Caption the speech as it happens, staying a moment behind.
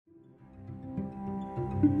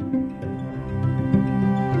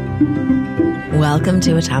Welcome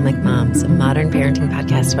to Atomic Moms, a modern parenting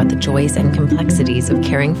podcast about the joys and complexities of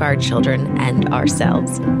caring for our children and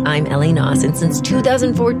ourselves. I'm Ellie Knaus, and since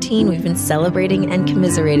 2014, we've been celebrating and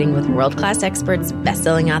commiserating with world-class experts,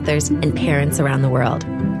 best-selling authors, and parents around the world.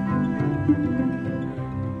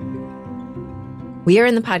 We are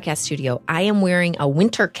in the podcast studio. I am wearing a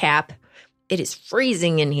winter cap. It is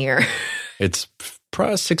freezing in here. It's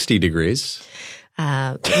probably 60 degrees.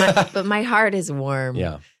 But my heart is warm.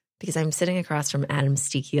 Yeah. Because I'm sitting across from Adam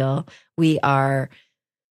Sztykiel. We are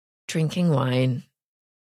drinking wine.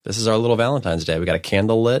 This is our little Valentine's Day. We got a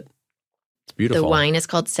candle lit. It's beautiful. The wine is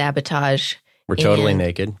called Sabotage. We're totally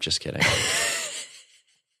naked. Just kidding.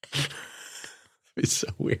 It's so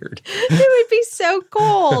weird. It would be so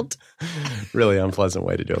cold. Really unpleasant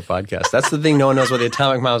way to do a podcast. That's the thing no one knows about the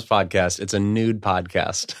Atomic Moms podcast. It's a nude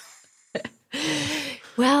podcast.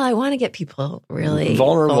 Well, I want to get people really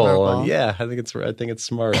vulnerable. Yeah, I think it's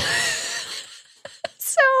smart.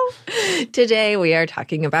 So today we are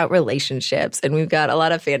talking about relationships, and we've got a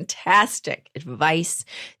lot of fantastic advice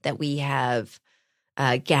that we have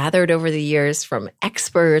gathered over the years from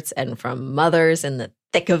experts and from mothers in the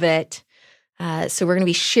thick of it. So we're going to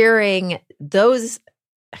be sharing those.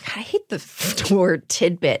 I hate the word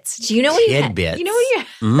tidbits. Do you know when tidbits? You know when you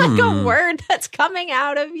like a word that's coming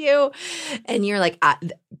out of you, and you're like,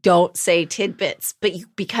 "Don't say tidbits," but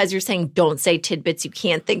because you're saying "don't say tidbits," you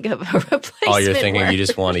can't think of a replacement. Oh, you're thinking word. You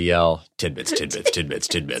just want to yell tidbits, tidbits, tidbits,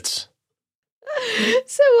 tidbits.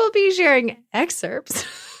 So we'll be sharing excerpts.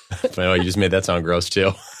 Oh, you just made that sound gross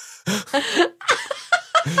too.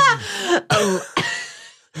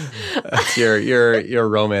 That's your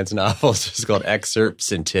romance novel. It's just called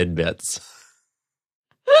Excerpts and Tidbits.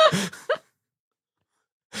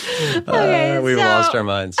 We've lost our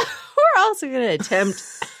minds. We're also going to attempt.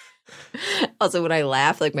 Also, when I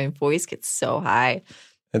laugh, like my voice gets so high.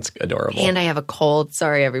 It's adorable. And I have a cold.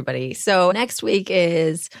 Sorry, everybody. So next week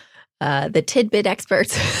is the tidbit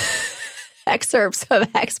experts. Excerpts of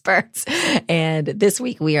experts. And this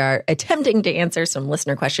week we are attempting to answer some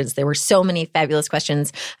listener questions. There were so many fabulous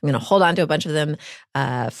questions. I'm going to hold on to a bunch of them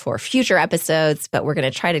for future episodes, but we're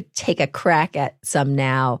going to try to take a crack at some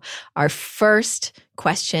now. Our first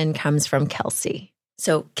question comes from Kelsey.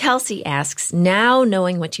 So Kelsey asks, now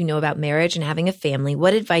knowing what you know about marriage and having a family,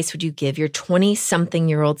 what advice would you give your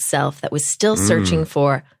 20-something-year-old self that was still searching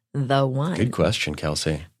for the one? Good question,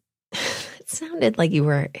 Kelsey. Sounded like you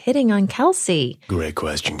were hitting on Kelsey. Great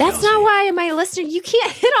question, That's Kelsey. not why my listener. You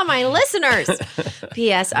can't hit on my listeners.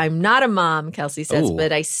 P.S. I'm not a mom, Kelsey says, Ooh.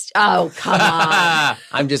 but oh, come on.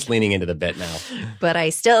 I'm just leaning into the bit now. But I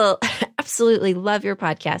still absolutely love your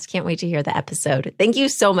podcast. Can't wait to hear the episode. Thank you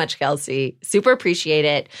so much, Kelsey. Super appreciate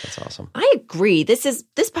it. That's awesome. I agree. This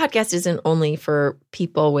podcast isn't only for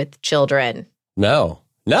people with children. No,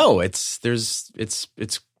 it's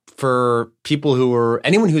for people who are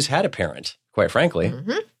anyone who's had a parent. Quite frankly.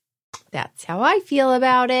 Mm-hmm. That's how I feel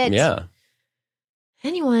about it. Yeah.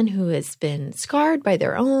 Anyone who has been scarred by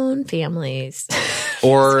their own families.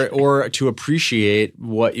 or to appreciate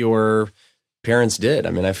what your parents did.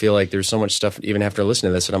 I mean, I feel like there's so much stuff even after listening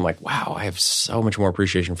to this that I'm like, wow, I have so much more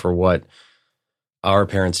appreciation for what our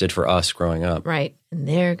parents did for us growing up. Right. And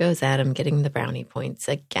there goes Adam getting the brownie points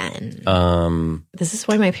again. This is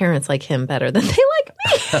why my parents like him better than they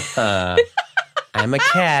like me. I'm a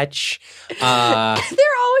catch. Our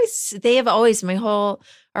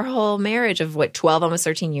whole marriage of 12, almost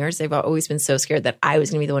 13 years, they've always been so scared that I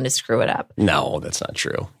was going to be the one to screw it up. No, that's not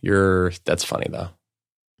true. That's funny though.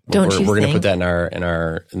 We're going to put that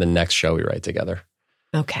in the next show we write together.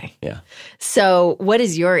 Okay. Yeah. So what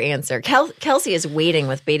is your answer? Kelsey is waiting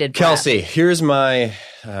with bated breath. Kelsey, here's my,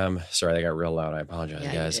 sorry, that got real loud. I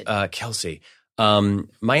apologize, guys. Kelsey,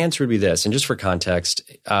 my answer would be this. And just for context,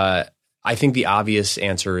 I think the obvious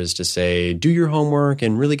answer is to say, do your homework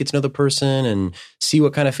and really get to know the person and see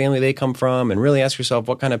what kind of family they come from and really ask yourself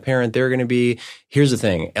what kind of parent they're going to be. Here's the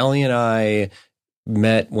thing. Ellie and I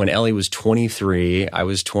met when Ellie was 23. I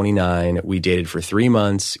was 29. We dated for 3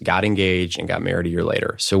 months, got engaged, and got married a year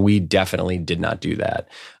later. So we definitely did not do that.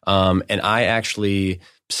 And I actually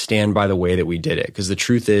stand by the way that we did it because the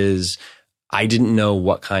truth is I didn't know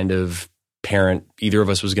what kind of parent either of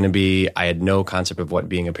us was going to be. I had no concept of what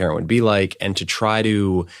being a parent would be like. And to try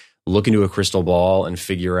to look into a crystal ball and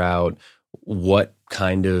figure out what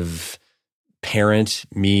kind of parent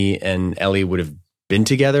me and Ellie would have been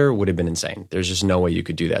together would have been insane. There's just no way you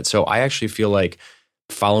could do that. So I actually feel like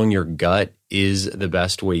following your gut is the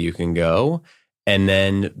best way you can go. And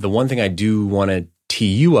then the one thing I do want to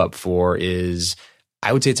tee you up for is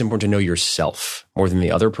I would say it's important to know yourself more than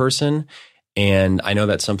the other person. And I know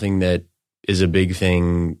that's something that is a big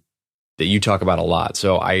thing that you talk about a lot.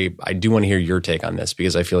 So I do want to hear your take on this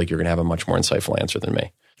because I feel like you're going to have a much more insightful answer than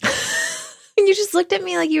me. You just looked at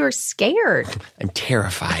me like you were scared. I'm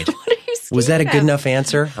terrified. What are you scared Was that a good of? enough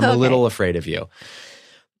answer? I'm a little afraid of you.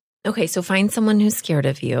 Okay, so find someone who's scared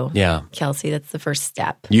of you. Yeah. Kelsey, that's the first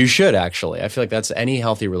step. You should actually. I feel like that's any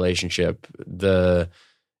healthy relationship. The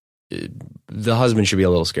husband should be a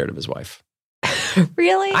little scared of his wife.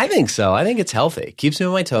 Really? I think so. I think it's healthy. Keeps me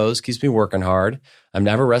on my toes, keeps me working hard. I'm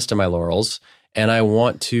never resting my laurels. And I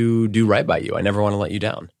want to do right by you. I never want to let you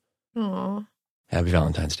down. Aw. Happy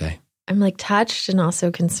Valentine's Day. I'm like touched and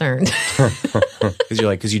also concerned.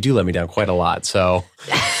 Because you do let me down quite a lot. So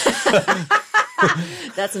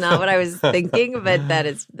That's not what I was thinking, but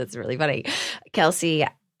that's really funny. Kelsey,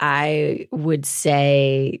 I would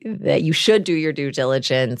say that you should do your due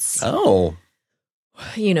diligence. Oh.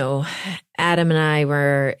 You know, Adam and I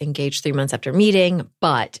were engaged 3 months after meeting,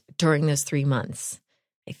 but during those 3 months,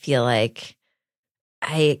 I feel like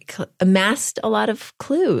I amassed a lot of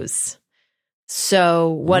clues. So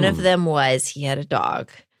one of them was he had a dog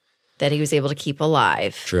that he was able to keep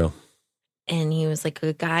alive. True. And he was like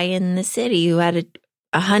a guy in the city who had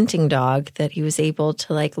a hunting dog that he was able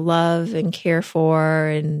to like love and care for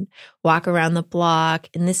and walk around the block.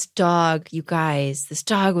 And this dog, you guys, this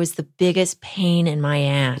dog was the biggest pain in my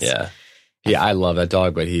ass. Yeah. Yeah, I love that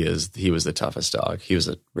dog, but he was the toughest dog. He was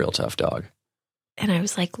a real tough dog. And I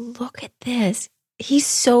was like, look at this. He's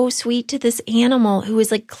so sweet to this animal who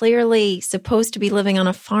is like clearly supposed to be living on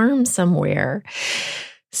a farm somewhere.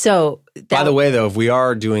 So by the way, though, if we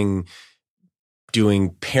are doing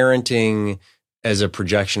parenting as a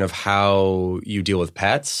projection of how you deal with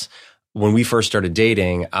pets, when we first started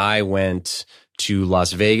dating, I went to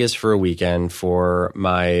Las Vegas for a weekend for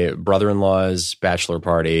my brother-in-law's bachelor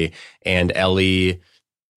party, and Ellie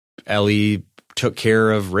took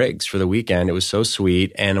care of Riggs for the weekend. It was so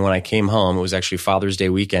sweet. And when I came home, it was actually Father's Day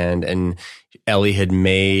weekend, and Ellie had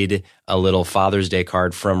made a little Father's Day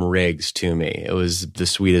card from Riggs to me. It was the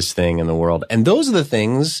sweetest thing in the world. And those are the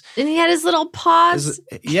things. And he had his little paws.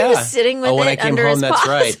 Yeah. He was sitting with when it I came under home, his that's paws.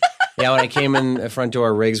 right. Yeah, when I came in the front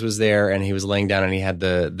door, Riggs was there, and he was laying down, and he had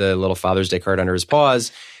the little Father's Day card under his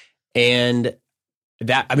paws. And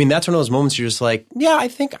that's one of those moments you're just like, yeah, I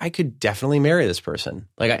think I could definitely marry this person.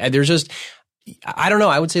 Like, I don't know.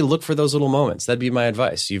 I would say look for those little moments. That'd be my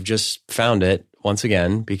advice. You've just found it once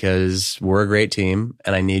again because we're a great team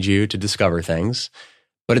and I need you to discover things.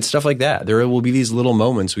 But it's stuff like that. There will be these little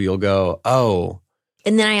moments where you'll go, oh.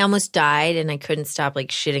 And then I almost died and I couldn't stop like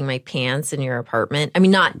shitting my pants in your apartment. I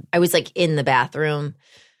mean, I was like in the bathroom.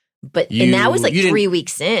 And that was like 3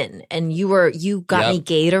 weeks in, and you got me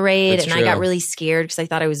Gatorade, and I got really scared because I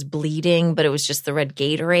thought I was bleeding, but it was just the red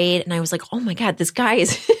Gatorade, and I was like, "Oh my god, this guy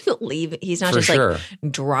is leaving. He's not just like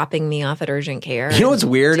dropping me off at urgent care. You know what's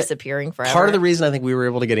weird? Disappearing forever." Part of the reason I think we were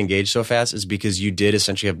able to get engaged so fast is because you did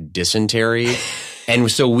essentially have dysentery,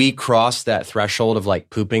 and so we crossed that threshold of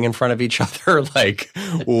like pooping in front of each other like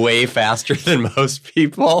way faster than most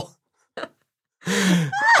people.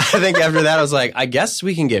 I think after that, I was like, I guess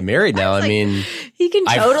we can get married now. I mean, he can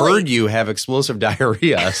I've heard you have explosive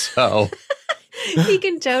diarrhea, so. He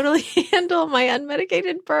can totally handle my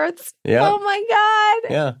unmedicated births. Yeah. Oh my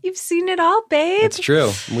God. Yeah. You've seen it all, babe. It's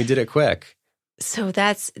true. We did it quick. So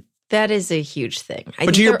that is a huge thing. I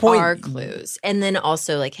but think to your there point, are clues. And then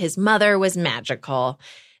also like his mother was magical.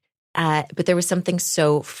 But there was something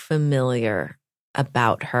so familiar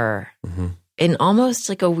about her. Mm-hmm. In almost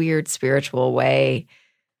like a weird spiritual way.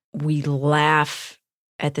 We laugh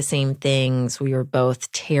at the same things. We were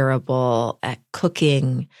both terrible at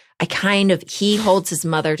cooking. He holds his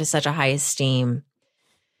mother to such a high esteem.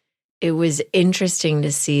 It was interesting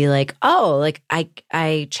to see like, oh, like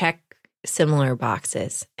I check similar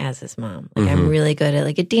boxes as his mom. Like I'm really good at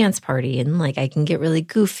like a dance party, and like I can get really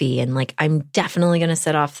goofy, and like I'm definitely going to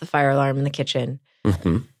set off the fire alarm in the kitchen.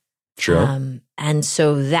 Mm-hmm. True. And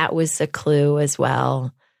so that was a clue as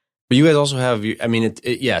well. But you guys also have, I mean,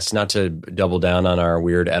 yes, not to double down on our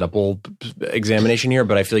weird Oedipal examination here,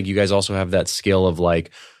 but I feel like you guys also have that skill of like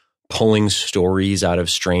pulling stories out of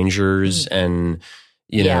strangers and,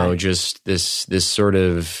 you know, just this sort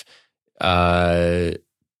of,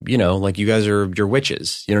 you know, like you guys you're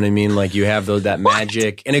witches. You know what I mean? Like you have that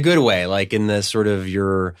magic in a good way, like in the sort of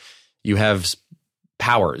you have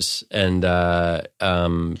powers and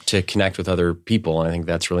to connect with other people. And I think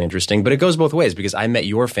that's really interesting. But it goes both ways because I met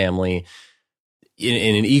your family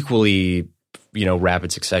in an equally, you know,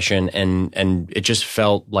 rapid succession, and it just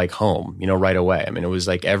felt like home, you know, right away. I mean, it was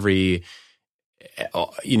like everybody.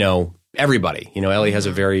 You know, Ellie has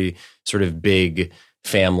a very sort of big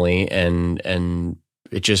family, and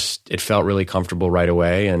it felt really comfortable right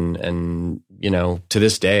away. And to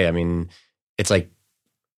this day, I mean, it's like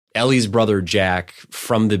Ellie's brother Jack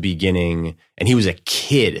from the beginning, and he was a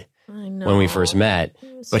kid when we first met,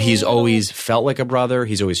 but he's always felt like a brother.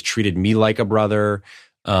 He's always treated me like a brother.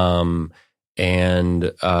 Her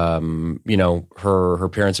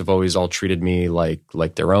parents have always all treated me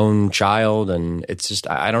like their own child. And it's just,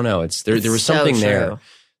 I don't know. There was something so there.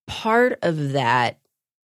 Part of that,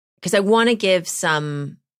 because I want to give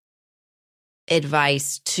some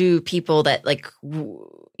advice to people that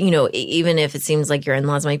even if it seems like your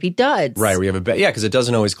in-laws might be duds. Right. We have because it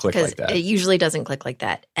doesn't always click like that. It usually doesn't click like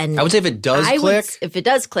that. And I would say if it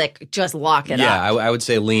does click, just lock it up. Yeah, I would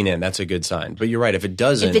say lean in. That's a good sign. But you're right. If it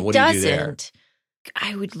doesn't, what do you do there?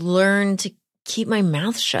 I would learn to keep my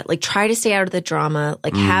mouth shut. Like, try to stay out of the drama.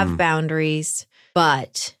 Like, have boundaries.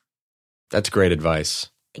 But that's great advice.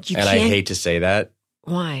 And I hate to say that.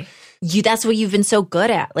 Why? That's what you've been so good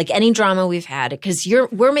at. Like, any drama we've had, because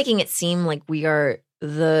we're making it seem like we are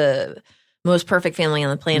the most perfect family on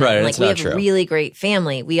the planet. Right, and it's we not have true. A really great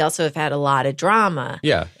family. We also have had a lot of drama.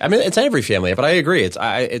 Yeah. I mean, it's not every family, but I agree.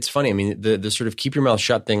 It's funny. I mean, the sort of keep your mouth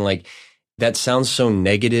shut thing, like, that sounds so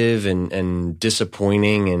negative and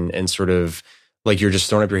disappointing and sort of like you're just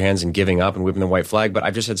throwing up your hands and giving up and whipping the white flag. But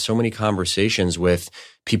I've just had so many conversations with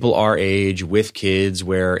people our age with kids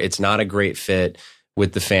where it's not a great fit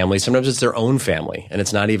with the family. Sometimes it's their own family, and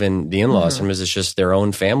it's not even the in-laws. Sometimes it's just their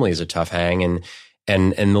own family is a tough hang.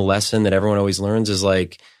 And the lesson that everyone always learns is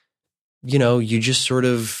like, you just sort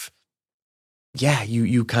of,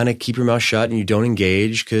 you kind of keep your mouth shut and you don't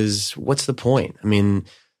engage, because what's the point? I mean,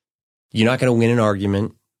 you're not going to win an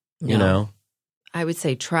argument, you know? I would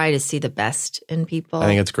say try to see the best in people. I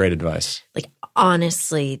think that's great advice. Like,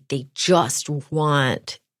 honestly, they just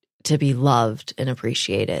want to be loved and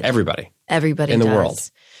appreciated. Everybody in the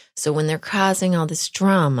world. So when they're causing all this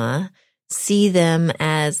drama, see them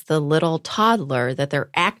as the little toddler that they're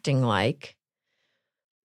acting like,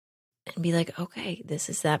 and be like, okay, this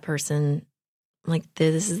is that person. Like,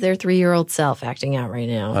 this is their 3-year-old self acting out right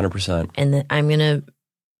now. 100%. And I'm going to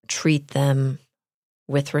treat them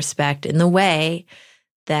with respect in the way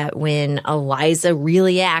that when Eliza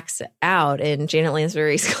really acts out in Janet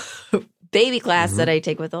Lansbury's baby class that I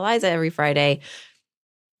take with Eliza every Friday,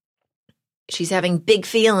 she's having big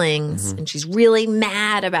feelings and she's really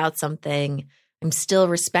mad about something. I'm still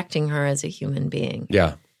respecting her as a human being.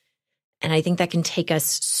 Yeah. And I think that can take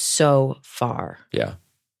us so far. Yeah.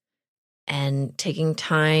 And taking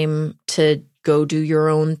time to go do your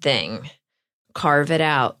own thing, carve it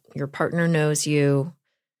out. Your partner knows you.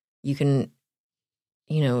 You can,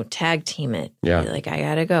 tag team it. Yeah. Be like, I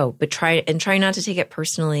gotta go. But try not to take it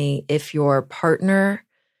personally if your partner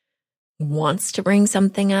wants to bring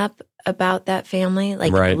something up about that family.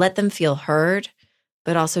 Like, let them feel heard,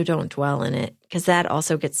 but also don't dwell in it, because that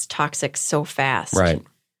also gets toxic so fast. Right.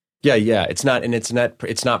 Yeah. It's not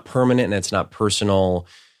permanent, and it's not personal.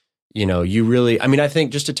 You really, I mean, I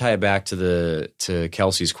think just to tie it back to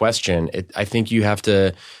Kelsey's question, I think you have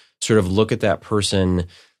to sort of look at that person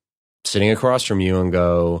sitting across from you and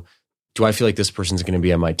go, do I feel like this person's going to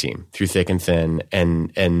be on my team through thick and thin?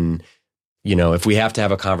 And if we have to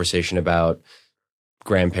have a conversation about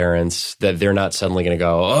grandparents, that they're not suddenly going to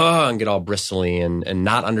go, and get all bristly and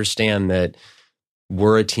not understand that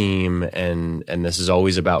we're a team and this is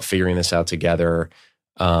always about figuring this out together.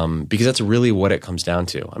 Because that's really what it comes down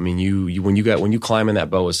to. I mean, when you climb in that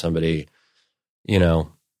boat with somebody,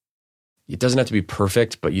 it doesn't have to be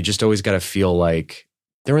perfect, but you just always got to feel like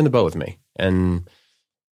they're in the boat with me. And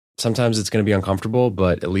sometimes it's going to be uncomfortable,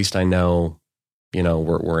 but at least I know,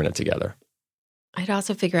 we're in it together. I'd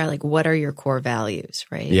also figure out, like, what are your core values,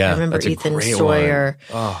 right? Yeah, I remember Ethan Sawyer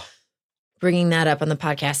bringing that up on the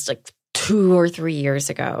podcast like 2 or 3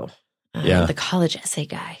 years ago. The college essay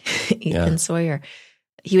guy, Ethan Sawyer.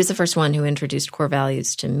 He was the first one who introduced core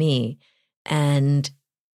values to me. And,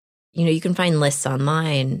 you can find lists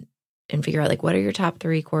online and figure out, like, what are your top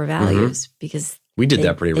 3 core values? Because we did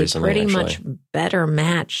that pretty recently. Pretty much better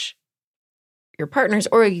match your partners,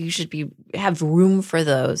 or you should have room for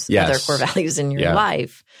those other core values in your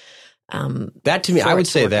life. That to me, I would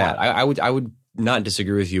say that. I would not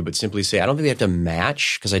disagree with you, but simply say I don't think they have to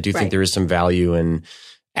match, because I do think there is some value in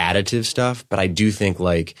additive stuff. But I do think,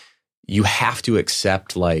 like, you have to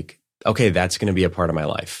accept, like, okay, that's going to be a part of my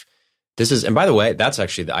life. This is, and by the way, that's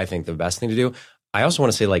actually, I think, the best thing to do. I also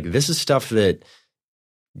want to say, like, this is stuff that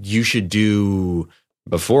you should do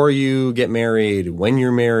before you get married, when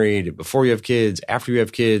you're married, before you have kids, after you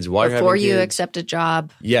have kids, while you're having kids. Before you accept a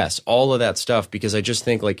job. Yes, all of that stuff, because I just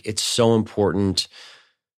think, like, it's so important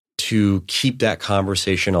to keep that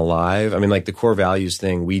conversation alive. I mean, like the core values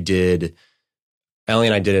thing we did, Ellie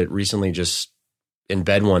and I did it recently just in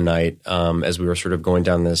bed one night as we were sort of going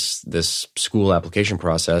down this school application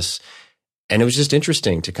process. And it was just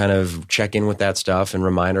interesting to kind of check in with that stuff and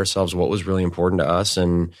remind ourselves what was really important to us.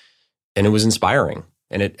 And it was inspiring.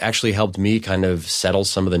 And it actually helped me kind of settle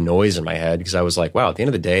some of the noise in my head because I was like, wow, at the end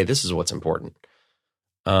of the day, this is what's important.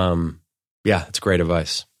 Yeah, it's great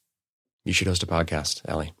advice. You should host a podcast,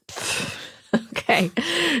 Ellie. Okay.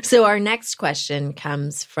 So our next question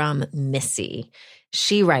comes from Missy.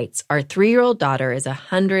 She writes, our 3-year-old daughter is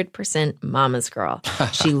 100% mama's girl.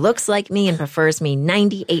 She looks like me and prefers me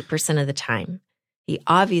 98% of the time. He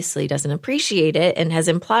obviously doesn't appreciate it and has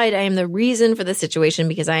implied I am the reason for the situation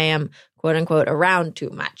because I am, quote unquote, around too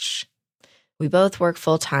much. We both work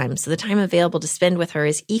full time, so the time available to spend with her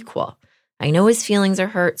is equal. I know his feelings are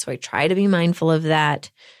hurt, so I try to be mindful of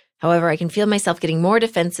that. However, I can feel myself getting more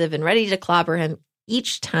defensive and ready to clobber him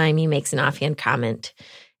each time he makes an offhand comment,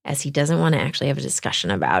 as he doesn't want to actually have a discussion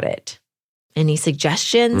about it. Any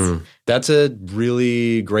suggestions? That's a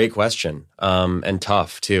really great question, and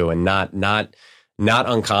tough too, and not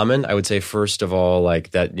uncommon. I would say first of all,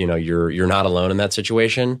 like that, you're not alone in that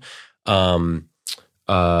situation. But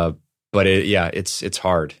it's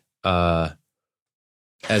hard. I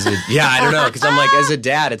don't know. Cause I'm like, as a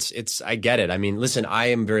dad, I get it. I mean, listen, I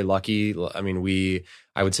am very lucky. I mean,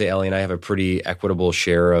 I would say Ellie and I have a pretty equitable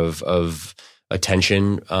share of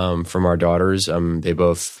attention, from our daughters. They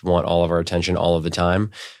both want all of our attention all of the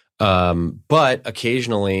time. But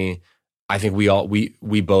occasionally I think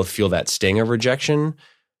we both feel that sting of rejection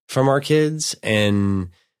from our kids. And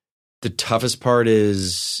the toughest part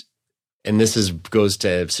is, and goes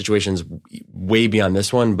to situations way beyond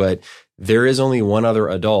this one, but there is only one other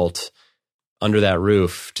adult under that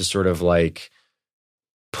roof to sort of like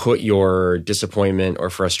put your disappointment or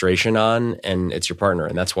frustration on, and it's your partner.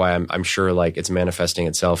 And that's why I'm sure like it's manifesting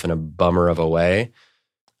itself in a bummer of a way.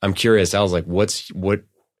 I'm curious, I was like, what's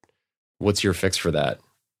your fix for that?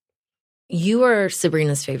 You were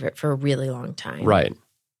Sabrina's favorite for a really long time. Right.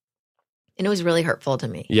 And it was really hurtful to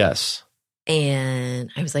me. Yes. And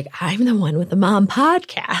I was like, I'm the one with the mom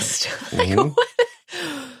podcast.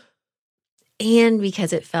 Mm-hmm. And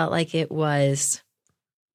because it felt like it was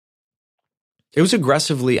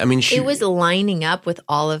aggressively, I mean, it was lining up with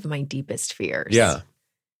all of my deepest fears. Yeah.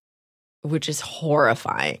 Which is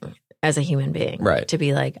horrifying as a human being. Right. To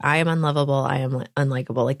be like, I am unlovable, I am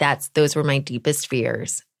unlikable. Like those were my deepest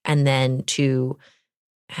fears. And then to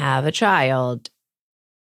have a child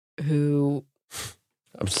who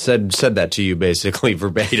said that to you basically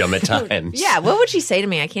verbatim at times. Yeah. What would she say to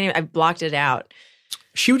me? I blocked it out.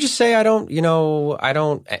 She would just say, I don't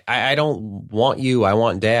want you. I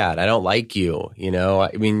want dad. I don't like you. I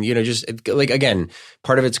mean, just like, again,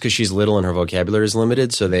 part of it's because she's little and her vocabulary is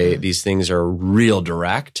limited. So these things are real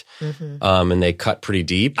direct, and they cut pretty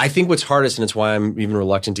deep. I think what's hardest, and it's why I'm even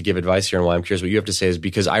reluctant to give advice here and why I'm curious what you have to say, is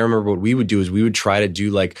because I remember what we would do is we would try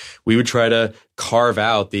to carve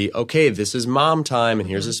out okay, this is mom time and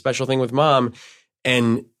here's a special thing with mom.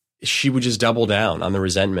 And she would just double down on the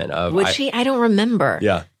resentment of. Would she? I don't remember.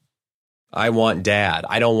 Yeah, I want dad.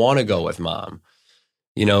 I don't want to go with mom.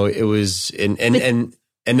 It was, and then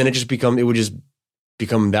it would just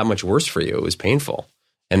become that much worse for you. It was painful,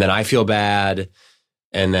 and then I feel bad,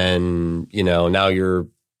 and then now you're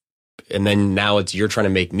trying to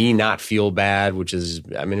make me not feel bad, which is,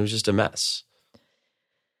 I mean, it was just a mess.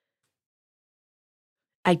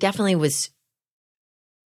 I definitely was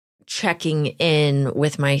checking in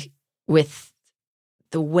with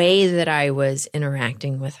the way that I was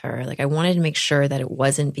interacting with her. Like I wanted to make sure that it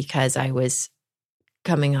wasn't because I was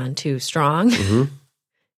coming on too strong,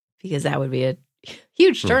 because that would be a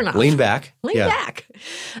huge turnoff. Lean back. Back.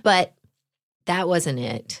 But that wasn't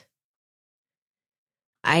it.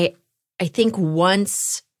 I think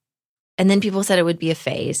once, and then people said it would be a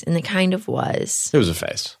phase, and it kind of was. It was a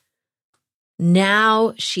phase.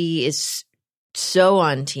 Now she is so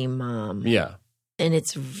on team mom. Yeah. And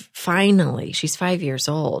it's finally, she's 5 years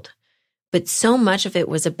old. But so much of it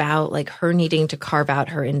was about like her needing to carve out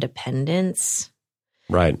her independence.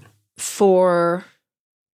 Right. For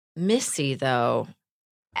Missy, though,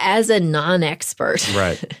 as a non-expert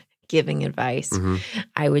giving advice,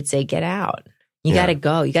 I would say get out. You got to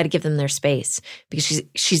go. You got to give them their space, because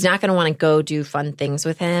she's not going to want to go do fun things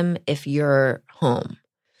with him if you're home.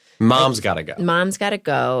 Mom's got to go. Mom's got to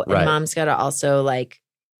go. And mom's got to also like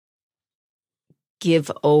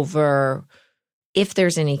give over if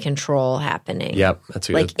there's any control happening. Yep. That's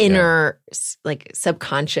good. Like inner, like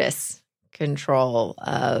subconscious control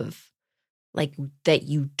of like that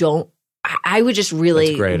you don't I would just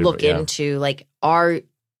really look yeah. into like, are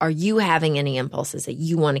you having any impulses that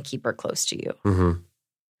you want to keep her close to you? Mm-hmm.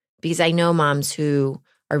 Because I know moms who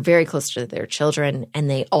are very close to their children, and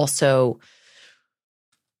they also,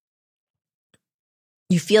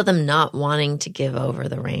 you feel them not wanting to give over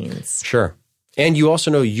the reins. Sure. And you also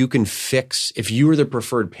know you can fix, if you were the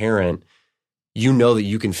preferred parent, you know that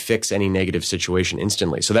you can fix any negative situation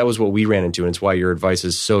instantly. So that was what we ran into. And it's why your advice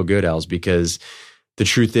is so good, Els, because the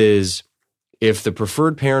truth is, if the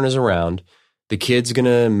preferred parent is around, the kid's going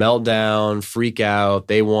to melt down, freak out.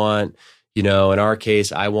 They want, in our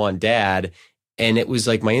case, I want dad. And it was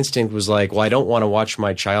like, my instinct was like, well, I don't want to watch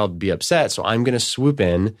my child be upset. So I'm going to swoop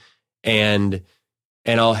in and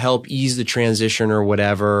I'll help ease the transition or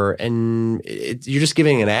whatever. And you're just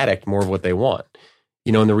giving an addict more of what they want.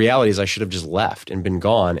 And the reality is I should have just left and been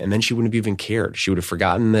gone. And then she wouldn't have even cared. She would have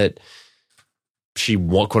forgotten that she,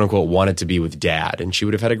 quote unquote, wanted to be with dad. And she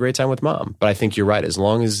would have had a great time with mom. But I think you're right. As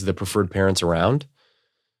long as the preferred parent's around,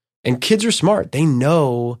 and kids are smart. They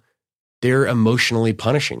know they're emotionally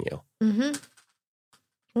punishing you. Mm-hmm.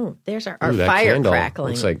 Oh, there's our fire candle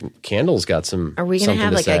crackling. Looks like candle's got some. Are we going to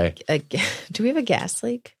have like a? Do we have a gas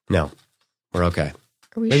leak? No, we're okay.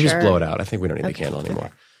 Are we Maybe sure? just blow it out. I think we don't need the candle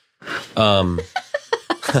anymore.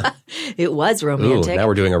 It was romantic. Ooh, now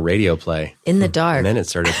we're doing a radio play in the dark, and then it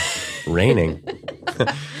started raining.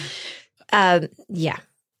 Yeah.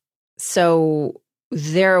 So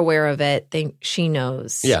they're aware of it. She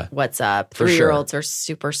knows what's up. 3-year-olds are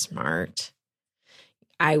super smart.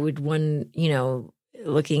 I would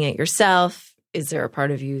looking at yourself, is there a part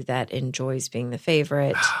of you that enjoys being the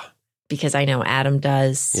favorite? Because I know Adam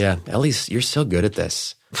does. Yeah. Ellie, you're so good at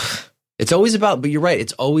this. It's always about, but you're right.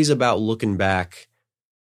 It's always about looking back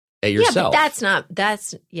at yourself. Yeah,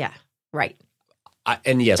 but right.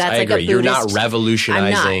 And yes, that's I like agree. You're not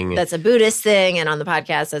revolutionizing. I'm not. That's a Buddhist thing. And on the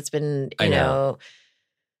podcast, that's been, I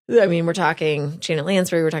mean, we're talking Janet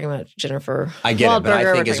Lansbury. We're talking about Jennifer I get it, but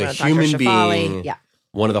I think as a human being, yeah.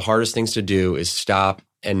 One of the hardest things to do is stop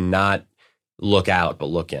and not look out, but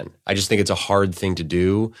look in. I just think it's a hard thing to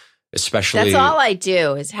do, especially. That's all I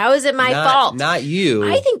do is, how is it my fault? Not you.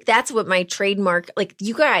 I think that's what my trademark, like,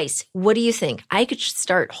 you guys, what do you think? I could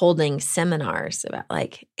start holding seminars about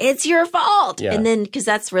like, it's your fault. Yeah. And then, because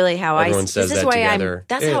that's really how everyone says this is that why together.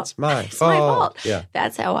 It's my fault. Yeah.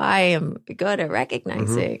 That's how I am good at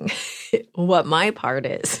recognizing what my part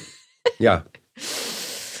is. Yeah.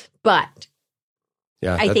 But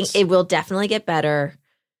yeah, I think it will definitely get better.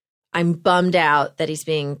 I'm bummed out that he's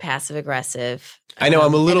being passive aggressive. I know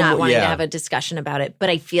I'm a little not wanting to have a discussion about it, but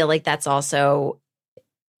I feel like that's also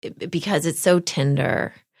because it's so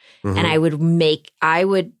tender. Mm-hmm. And I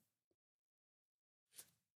would,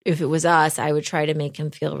 if it was us, I would try to make him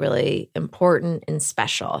feel really important and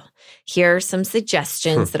special. Here are some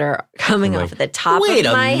suggestions that are coming off at the top of my head. Wait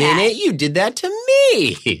a minute, you did that to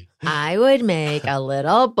me. I would make a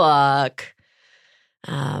little book.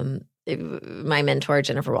 My mentor,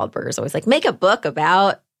 Jennifer Waldberger, is always like, make a book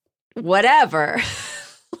about whatever,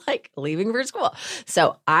 like leaving for school.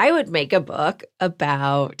 So I would make a book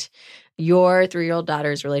about your 3-year-old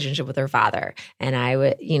daughter's relationship with her father. And I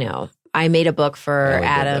would, I made a book for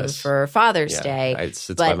Adam for Father's Day,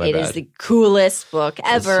 but it is the coolest book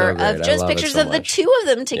ever of just pictures of the two of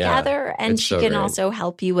them together. And she can also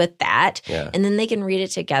help you with that. Yeah. And then they can read it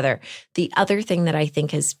together. The other thing that I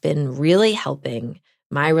think has been really helping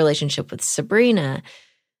my relationship with Sabrina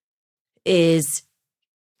is,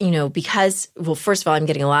 because, well, first of all, I'm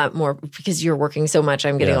getting a lot more, because you're working so much,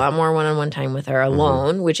 I'm getting a lot more one-on-one time with her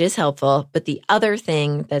alone, which is helpful. But the other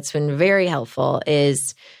thing that's been very helpful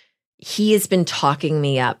is he has been talking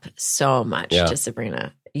me up so much to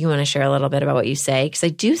Sabrina. You want to share a little bit about what you say? Because I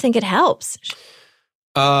do think it helps.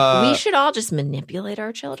 We should all just manipulate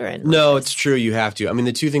our children. No, it's true. You have to. I mean,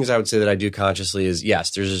 the two things I would say that I do consciously is,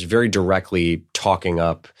 yes, there's just very directly talking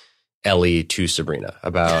up Ellie to Sabrina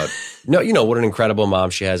about, what an incredible mom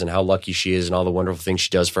she has and how lucky she is and all the wonderful things she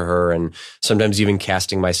does for her. And sometimes even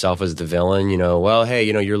casting myself as the villain, well, hey,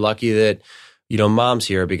 you're lucky that, mom's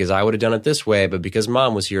here because I would have done it this way, but because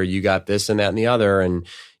mom was here, you got this and that and the other. And,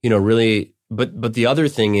 really, but the other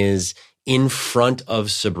thing is in front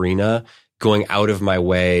of Sabrina, going out of my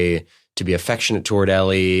way to be affectionate toward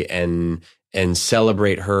Ellie and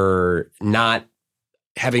celebrate her, not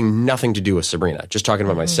having nothing to do with Sabrina, just talking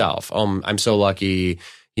about myself. I'm so lucky,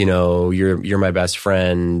 you're my best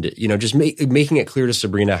friend, just making it clear to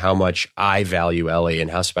Sabrina how much I value Ellie and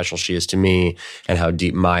how special she is to me and how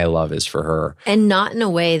deep my love is for her. And not in a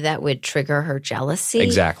way that would trigger her jealousy.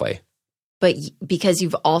 Exactly. But because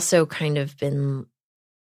you've also kind of been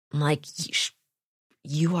like,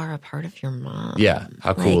 you are a part of your mom. Yeah.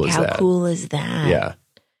 How cool is that? How cool is that? Yeah.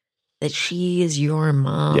 That she is your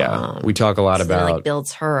mom. Yeah. We talk a lot about. That, like,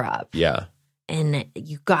 builds her up. Yeah. And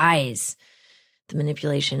you guys, the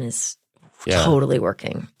manipulation is totally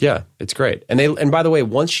working. Yeah. It's great. And by the way,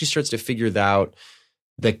 once she starts to figure out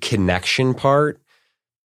the connection part,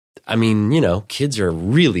 I mean, kids are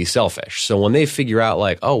really selfish. So when they figure out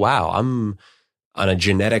like, oh, wow, I'm on a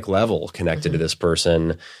genetic level connected to this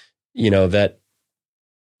person, that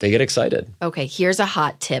they get excited. Okay, here's a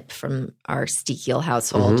hot tip from our Sztykiel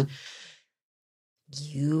household.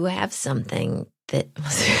 You have something that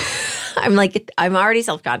I'm already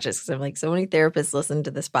self-conscious because I'm like, so many therapists listen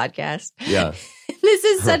to this podcast. Yeah. This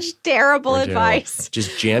is such terrible advice.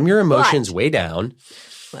 Just jam your emotions way down.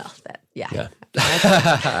 Well,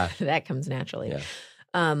 that comes naturally.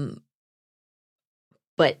 Yeah.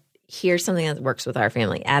 But here's something that works with our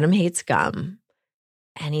family. Adam hates gum.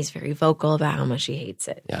 And he's very vocal about how much he hates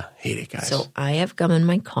it. Yeah, hate it, guys. So I have gum in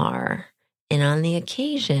my car. And on the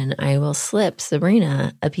occasion, I will slip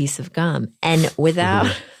Sabrina a piece of gum. And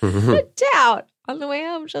without a doubt, on the way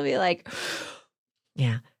home, she'll be like,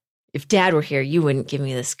 yeah, if Dad were here, you wouldn't give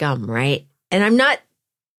me this gum, right? And I'm not,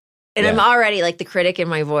 and I'm already like the critic in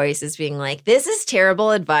my voice is being like, this is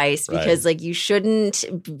terrible advice because like you shouldn't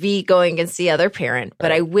be going against the other parent.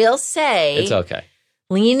 But I will say. It's okay.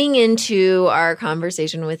 Leaning into our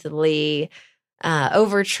conversation with Lee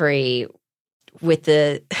Overtree with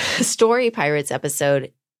the Story Pirates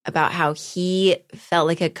episode about how he felt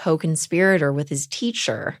like a co-conspirator with his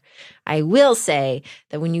teacher, I will say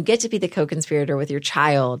that when you get to be the co-conspirator with your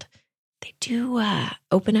child, they do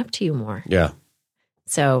open up to you more. Yeah.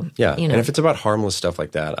 So, and if it's about harmless stuff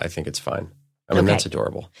like that, I think it's fine. I mean, that's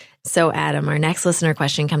adorable. So, Adam, our next listener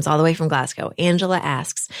question comes all the way from Glasgow. Angela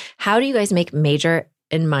asks, how do you guys make major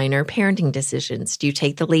and minor parenting decisions? Do you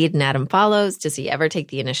take the lead and Adam follows? Does he ever take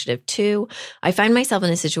the initiative too? I find myself in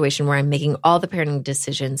a situation where I'm making all the parenting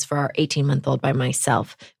decisions for our 18-month-old by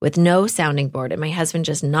myself with no sounding board and my husband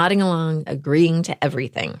just nodding along, agreeing to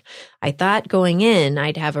everything. I thought going in,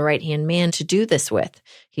 I'd have a right-hand man to do this with.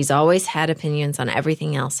 He's always had opinions on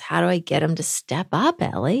everything else. How do I get him to step up,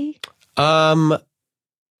 Ellie?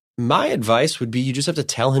 My advice would be you just have to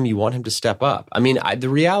tell him you want him to step up. I mean, the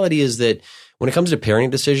reality is that when it comes to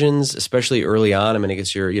parenting decisions, especially early on, I mean, I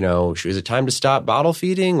guess is it time to stop bottle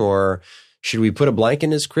feeding or should we put a blanket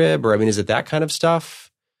in his crib? Or, I mean, is it that kind of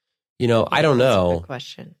stuff? I don't know. That's a good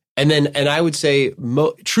question. And I would say,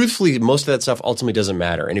 truthfully, most of that stuff ultimately doesn't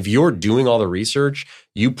matter. And if you're doing all the research,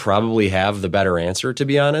 you probably have the better answer, to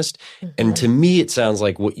be honest. Mm-hmm. And to me, it sounds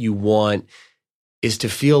like what you want is to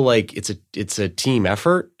feel like it's a team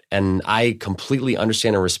effort. And I completely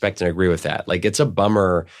understand and respect and agree with that. Like, it's a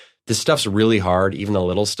bummer. This stuff's really hard, even the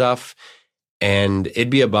little stuff. And it'd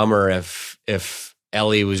be a bummer if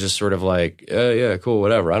Ellie was just sort of like, yeah, cool,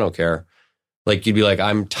 whatever. I don't care. Like, you'd be like,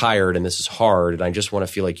 I'm tired and this is hard and I just want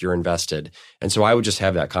to feel like you're invested. And so I would just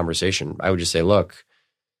have that conversation. I would just say, look,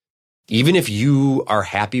 even if you are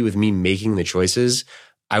happy with me making the choices,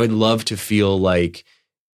 I would love to feel like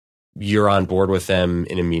you're on board with them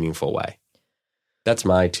in a meaningful way. That's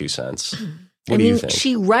my 2 cents. What do you think?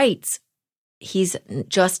 She writes, he's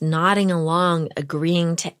just nodding along,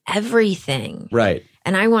 agreeing to everything. Right.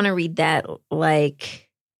 And I want to read that like...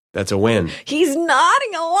 That's a win. He's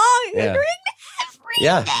nodding along, agreeing to everything.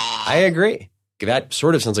 Yeah, I agree. That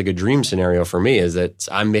sort of sounds like a dream scenario for me, is that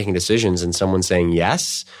I'm making decisions and someone's saying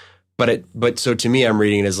yes. But so to me, I'm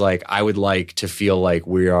reading it as like, I would like to feel like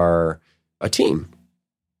we are a team.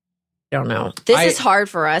 I don't know. This is hard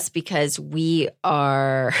for us because we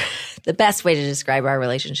are the best way to describe our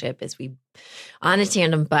relationship is we on a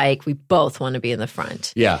tandem bike, we both want to be in the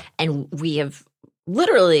front. Yeah. And we have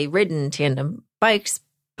literally ridden tandem bikes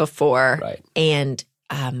before and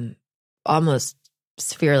almost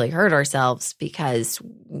severely hurt ourselves because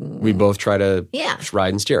we both try to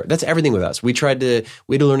ride and steer. That's everything with us. We had to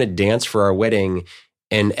learn to dance for our wedding.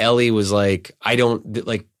 And Ellie was like,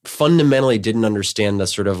 fundamentally didn't understand the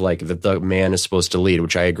sort of like that the man is supposed to lead,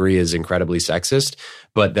 which I agree is incredibly sexist,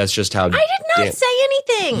 but that's just how. I did not say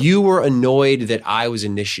anything. You were annoyed that I was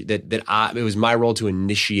it was my role to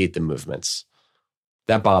initiate the movements.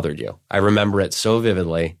 That bothered you. I remember it so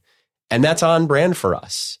vividly. And that's on brand for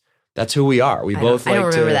us. That's who we are. I don't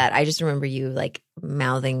remember that. I just remember you like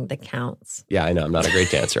mouthing the counts. Yeah, I know. I'm not a great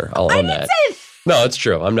dancer. I'll own that. No, it's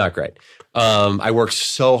true. I'm not great. I worked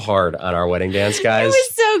so hard on our wedding dance, guys. It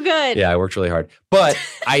was so good. Yeah, I worked really hard. But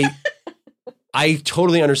I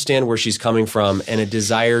totally understand where she's coming from and a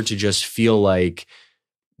desire to just feel like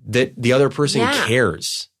that the other person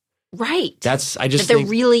cares. Right. That they're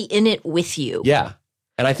really in it with you. Yeah.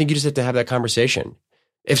 And I think you just have to have that conversation.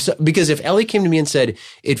 Because if Ellie came to me and said,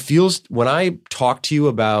 it feels, when I talk to you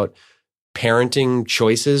about parenting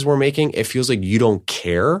choices we're making, it feels like you don't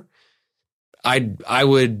care, I'd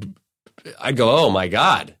go, oh my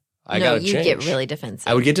God, I got to change. You'd get really defensive.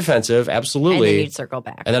 I would get defensive, absolutely. And then you'd circle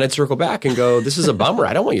back. And then I'd circle back and go, this is a bummer.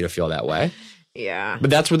 I don't want you to feel that way. Yeah.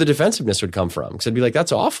 But that's where the defensiveness would come from. Because I'd be like,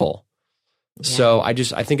 that's awful. Yeah. So I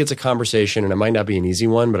think it's a conversation, and it might not be an easy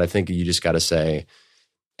one, but I think you just got to say,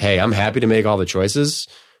 hey, I'm happy to make all the choices,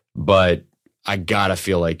 but I got to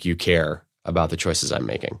feel like you care about the choices I'm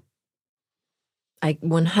making. I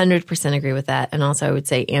 100% agree with that. And also I would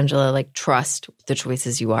say, Angela, like, trust the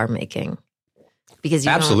choices you are making. Because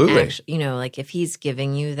you absolutely don't actually, like, if he's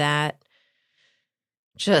giving you that,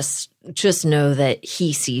 just know that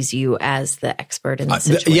he sees you as the expert in the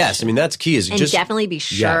situation. Yes, I mean, that's key. And definitely be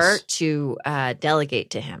sure to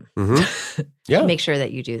delegate to him. Mm-hmm. Yeah, make sure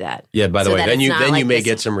that you do that. Yeah. By the way, then you may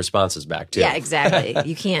get some responses back too. Yeah, exactly.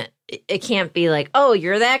 You can't. It can't be like, oh,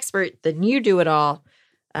 you're the expert, then you do it all.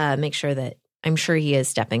 Make sure that, I'm sure he is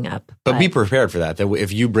stepping up. But be prepared for that. That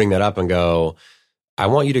if you bring that up and go, I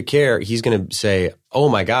want you to care, he's going to say, oh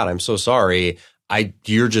my God, I'm so sorry.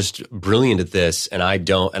 You're just brilliant at this, and I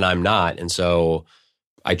don't, and I'm not. And so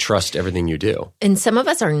I trust everything you do. And some of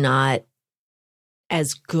us are not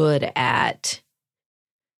as good at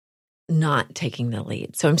not taking the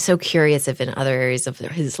lead. So I'm so curious if in other areas of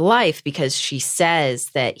his life, because she says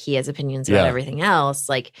that he has opinions about everything else,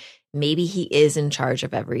 like maybe he is in charge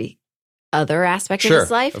of every other aspect of his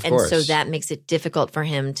life. And so that makes it difficult for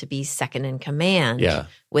him to be second in command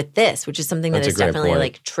with this, which is something that has definitely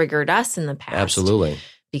like triggered us in the past. Absolutely.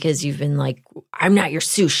 Because you've been like, I'm not your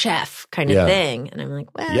sous chef kind of thing. And I'm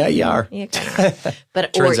like, well, yeah, you are. You kind of.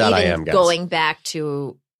 But Turns or out even I am, guys. Going back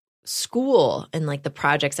to school and like the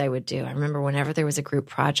projects I would do. I remember whenever there was a group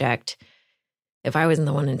project, if I wasn't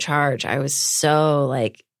the one in charge, I was so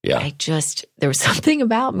like, there was something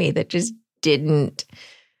about me that just didn't.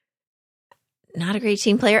 Not a great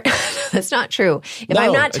team player. That's not true. If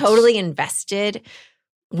I'm not totally invested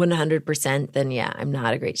 100%, then I'm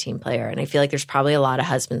not a great team player. And I feel like there's probably a lot of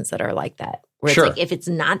husbands that are like that. Where it's like, if it's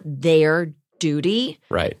not their duty,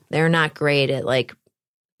 they're not great at like.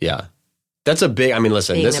 Yeah. That's a big, I mean,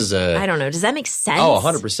 listen, I don't know. Does that make sense? Oh,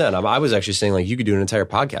 100%. I was actually saying like you could do an entire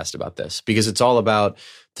podcast about this because it's all about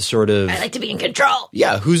the sort of. I like to be in control.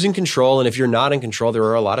 Yeah. Who's in control? And if you're not in control, there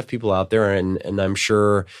are a lot of people out there, and I'm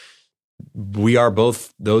sure we are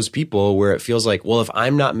both those people where it feels like, well, if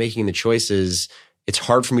I'm not making the choices, it's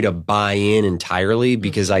hard for me to buy in entirely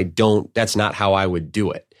because that's not how I would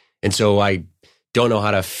do it. And so I don't know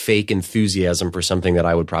how to fake enthusiasm for something that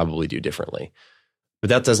I would probably do differently. But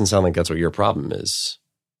that doesn't sound like that's what your problem is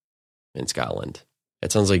in Scotland.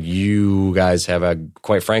 It sounds like you guys have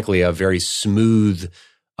quite frankly, a very smooth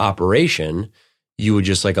operation. You would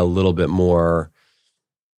just like a little bit more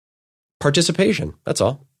participation. That's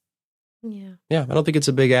all. Yeah, I don't think it's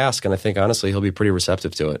a big ask, and I think, honestly, he'll be pretty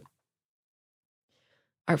receptive to it.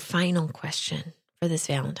 Our final question for this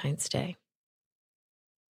Valentine's Day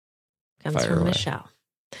comes from Michelle.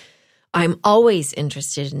 I'm always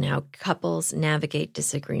interested in how couples navigate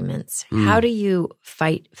disagreements. How do you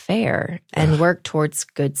fight fair and work towards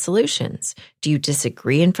good solutions? Do you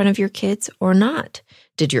disagree in front of your kids or not?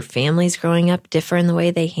 Did your families growing up differ in the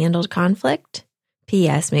way they handled conflict?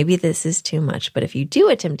 P.S. Maybe this is too much, but if you do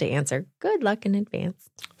attempt to answer, good luck in advance.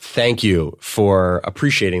 Thank you for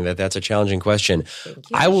appreciating that. That's a challenging question. Thank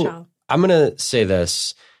you, Michelle. I'm going to say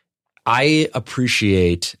this. I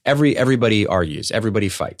appreciate everybody argues, everybody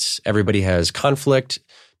fights, everybody has conflict.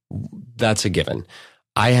 That's a given.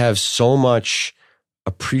 I have so much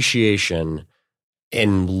appreciation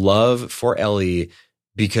and love for Ellie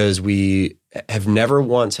because we have never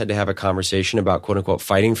once had to have a conversation about quote unquote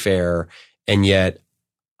fighting fair. And yet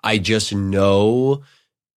I just know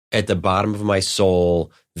at the bottom of my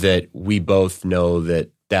soul that we both know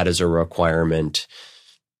that is a requirement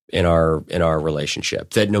in our relationship.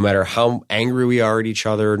 That no matter how angry we are at each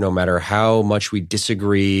other, no matter how much we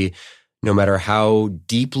disagree, no matter how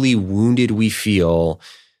deeply wounded we feel,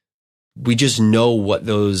 we just know what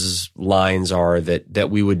those lines are that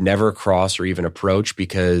we would never cross or even approach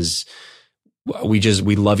because we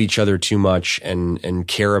love each other too much and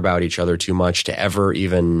care about each other too much to ever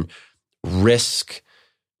even risk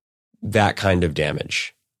that kind of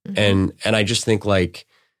damage. Mm-hmm. And I just think like,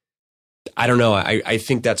 I don't know. I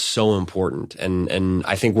think that's so important. And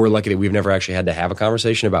I think we're lucky that we've never actually had to have a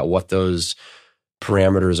conversation about what those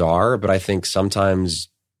parameters are. But I think sometimes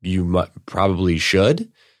you probably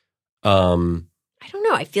should. I don't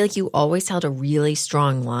know. I feel like you always held a really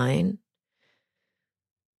strong line.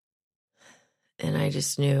 And I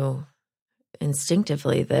just knew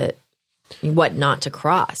instinctively that what not to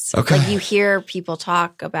cross. Okay. Like you hear people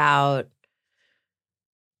talk about,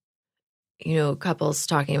 couples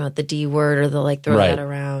talking about the D word or they'll like throw that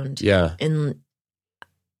around. Yeah. And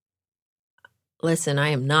listen, I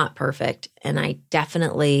am not perfect. And I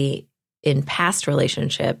definitely, in past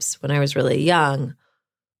relationships, when I was really young,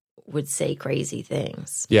 would say crazy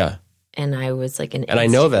things. Yeah. And I was like an And I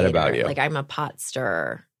know that about you. Like I'm a pot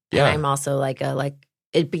stirrer. Yeah. And I'm also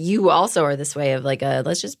but you also are this way of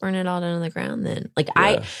let's just burn it all down on the ground then. Like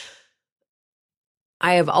I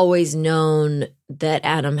have always known that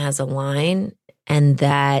Adam has a line and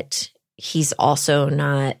that he's also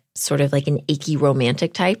not sort of like an achy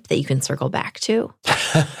romantic type that you can circle back to.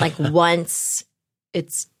 Like once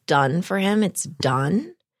it's done for him, it's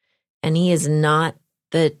done. And he is not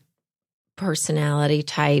the personality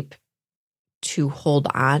type to hold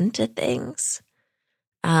on to things.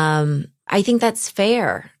 I think that's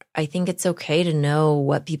fair. I think it's okay to know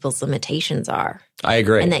what people's limitations are. I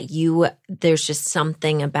agree. And that there's just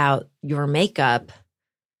something about your makeup,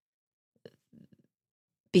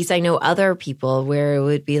 because I know other people where it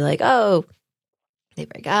would be like, oh, they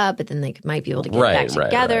break up, but then they might be able to get back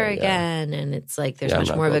together again. And it's like there's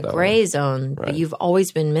much more of a gray zone. But you've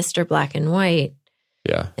always been Mr. Black and White.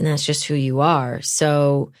 Yeah. And that's just who you are.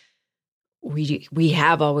 So we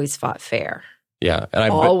have always fought fair. Yeah.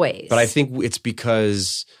 And always. But I think it's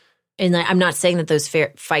because... And I'm not saying that those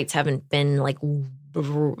fights haven't been like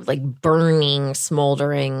burning,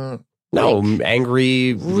 smoldering. No,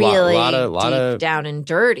 angry, really lot deep of down and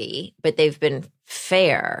dirty, but they've been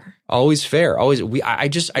fair. Always fair. Always. We've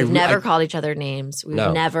never called each other names. We've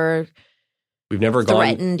never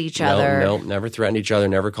threatened each other. No, never threatened each other.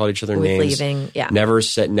 Never called each other with names. Leaving. Yeah.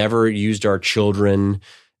 Never used our children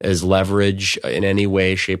as leverage in any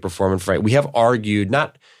way, shape, or form. And we have argued,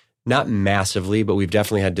 not massively, but we've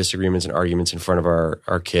definitely had disagreements and arguments in front of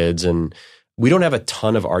our kids. And we don't have a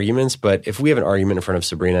ton of arguments, but if we have an argument in front of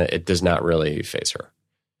Sabrina, it does not really faze her.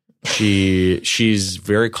 She's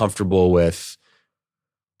very comfortable with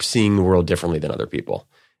seeing the world differently than other people.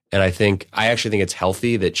 And I actually think it's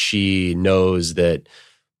healthy that she knows that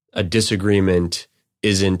a disagreement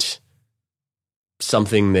isn't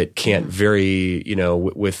something that can't vary,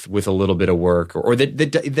 with a little bit of work, or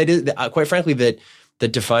that is, quite frankly, that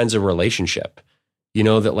defines a relationship.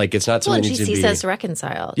 That like it's not something that needs to be. She says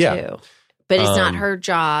reconcile too, but it's not her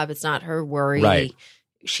job. It's not her worry. Right.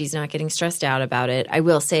 She's not getting stressed out about it. I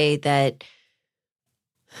will say that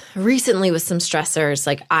recently with some stressors,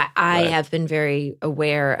 like I have been very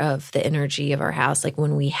aware of the energy of our house. Like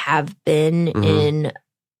when we have been in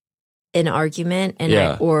an argument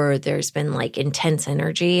or there's been like intense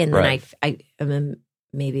energy, and then I am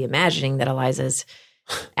maybe imagining that Eliza's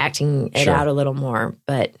acting it out a little more,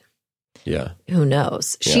 but who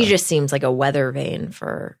knows? Yeah. She just seems like a weather vane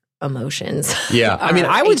for emotions. Yeah. I mean,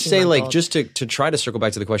 I would say like just to try to circle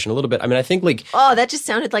back to the question a little bit. I mean, I think like that just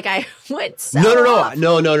sounded like I went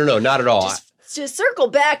No, not at all. Just circle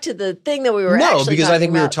back to the thing that we were actually because I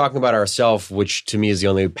think about. we were talking about ourselves, which to me is the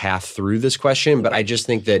only path through this question. But I just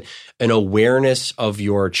think that an awareness of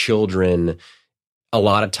your children a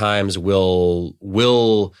lot of times will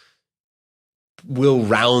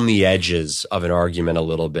round the edges of an argument a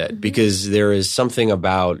little bit, because there is something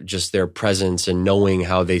about just their presence and knowing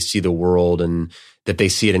how they see the world, and that they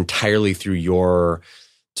see it entirely through your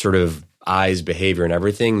sort of eyes, behavior, and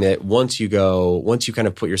everything, that once you kind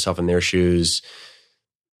of put yourself in their shoes,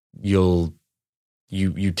 you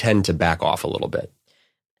tend to back off a little bit.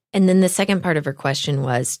 And then the second part of her question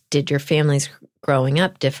was, did your families growing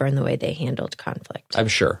up differ in the way they handled conflict? I'm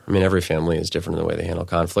sure. I mean, every family is different in the way they handle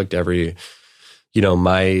conflict. My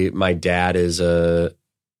dad is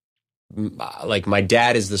my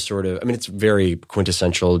dad is the sort of, I mean, it's very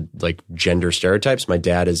quintessential, like gender stereotypes. My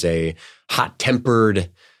dad is a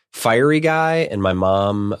hot-tempered, fiery guy, and my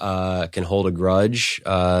mom can hold a grudge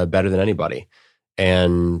better than anybody.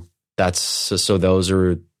 And that's what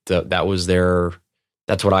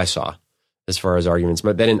I saw as far as arguments.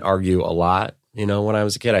 But they didn't argue a lot, when I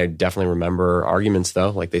was a kid. I definitely remember arguments though,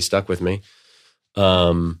 like they stuck with me.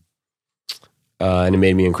 And it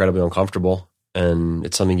made me incredibly uncomfortable, and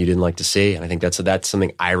it's something you didn't like to see. And I think that's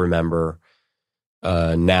something I remember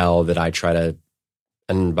now that I try to.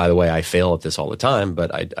 And by the way, I fail at this all the time,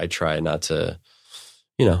 but I try not to.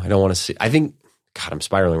 I don't want to see. I think, God, I'm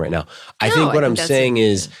spiraling right now. I think what I'm saying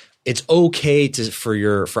is it's okay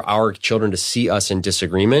for our children to see us in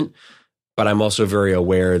disagreement, but I'm also very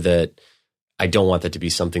aware that I don't want that to be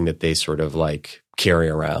something that they sort of like carry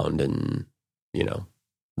around and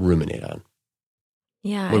ruminate on.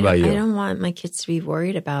 Yeah. What about you? I don't want my kids to be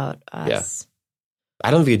worried about us.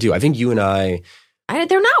 I don't think they do. I think you and I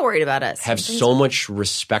they're not worried about us. Have so much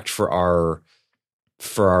respect for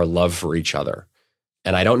our love for each other.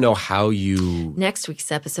 And I don't know how you... Next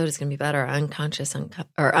week's episode is going to be about our unconscious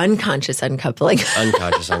uncoupling. Unconscious uncoupling.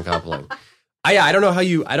 I don't know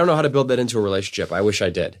how to build that into a relationship. I wish I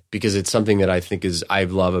did, because it's something that I think I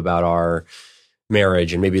love about our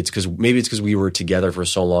marriage. And maybe it's because we were together for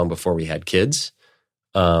so long before we had kids.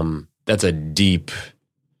 We have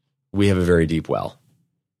a very deep well.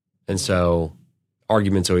 And so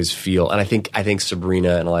arguments always feel, and I think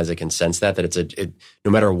Sabrina and Eliza can sense that it's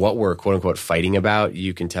no matter what we're quote unquote fighting about,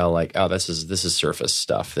 you can tell like, oh, this is surface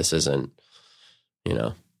stuff. This isn't,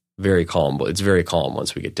 very calm. But it's very calm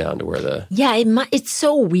once we get down to where it's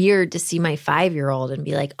so weird to see my 5-year-old and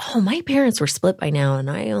be like, oh, my parents were split by now, and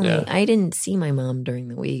I didn't see my mom during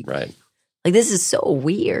the week. Right. Like, this is so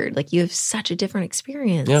weird. Like, you have such a different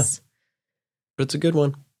experience. Yeah. But it's a good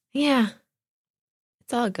one. Yeah.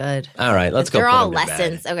 It's all good. All right, let's go. They're all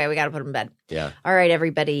lessons. Okay, we got to put them in bed. Yeah. All right,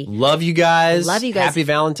 everybody. Love you guys. Happy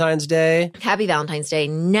Valentine's Day. Happy Valentine's Day.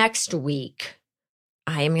 Next week,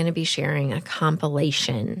 I am going to be sharing a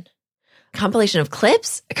compilation of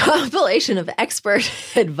clips, a compilation of expert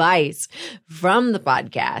advice from the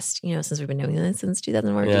podcast. Since we've been doing this since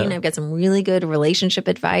 2014, I've got some really good relationship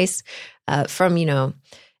advice from,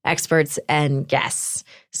 experts and guests.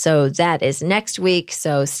 So that is next week.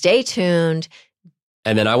 So stay tuned.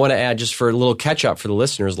 And then I want to add, just for a little catch up for the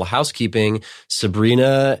listeners, little housekeeping.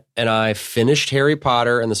 Sabrina and I finished Harry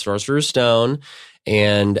Potter and the Sorcerer's Stone.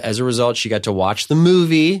 And as a result, she got to watch the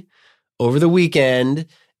movie over the weekend.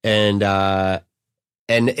 And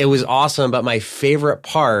it was awesome. But my favorite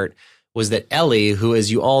part was that Ellie, who,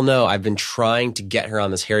 as you all know, I've been trying to get her on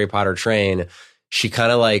this Harry Potter train. She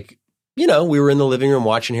kind of like, we were in the living room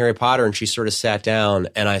watching Harry Potter, and she sort of sat down,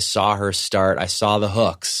 and I saw the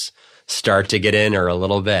hooks start to get in her a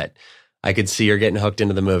little bit. I could see her getting hooked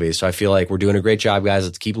into the movie. So I feel like we're doing a great job, guys.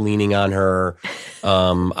 Let's keep leaning on her.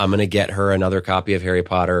 I'm going to get her another copy of Harry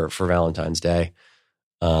Potter for Valentine's Day.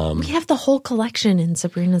 We have the whole collection in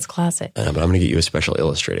Sabrina's closet. But I'm going to get you a special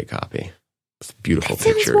illustrated copy with beautiful that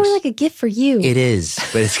pictures. Sounds more like a gift for you. It is,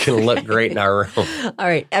 but it's going to look great in our room. All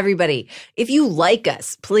right, everybody. If you like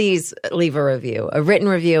us, please leave a review, a written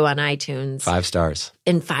review on iTunes. 5 stars.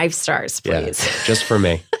 And 5 stars, please. Yeah, just for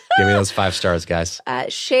me. Give me those 5 stars, guys.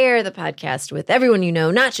 Share the podcast with everyone you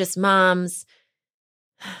know, not just moms.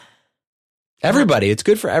 Everybody. It's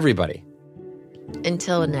good for everybody.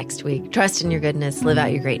 Until next week, trust in your goodness, live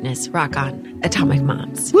out your greatness, rock on, Atomic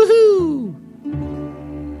Moms. Woohoo!